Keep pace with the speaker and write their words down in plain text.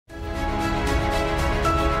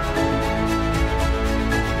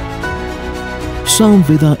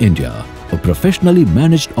Samveda India, a professionally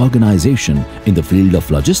managed organization in the field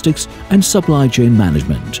of logistics and supply chain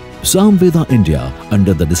management. Samveda India,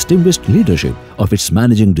 under the distinguished leadership of its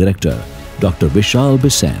Managing Director, Dr. Vishal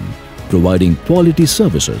Bisen, providing quality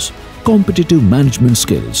services, competitive management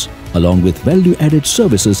skills, along with value-added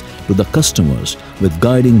services to the customers with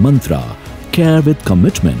guiding mantra, care with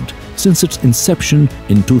commitment, since its inception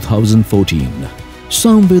in 2014.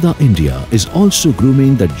 Samveda India is also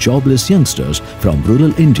grooming the jobless youngsters from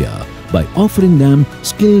rural India by offering them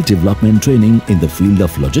skill development training in the field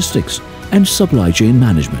of logistics and supply chain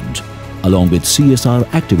management, along with CSR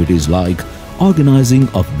activities like organizing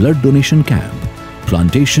of blood donation camp,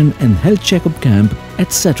 plantation and health checkup camp,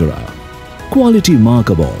 etc. Quality Mark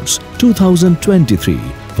Awards 2023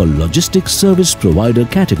 for Logistics Service Provider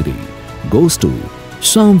category goes to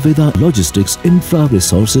Samveda Logistics Infra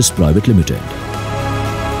Resources Private Limited.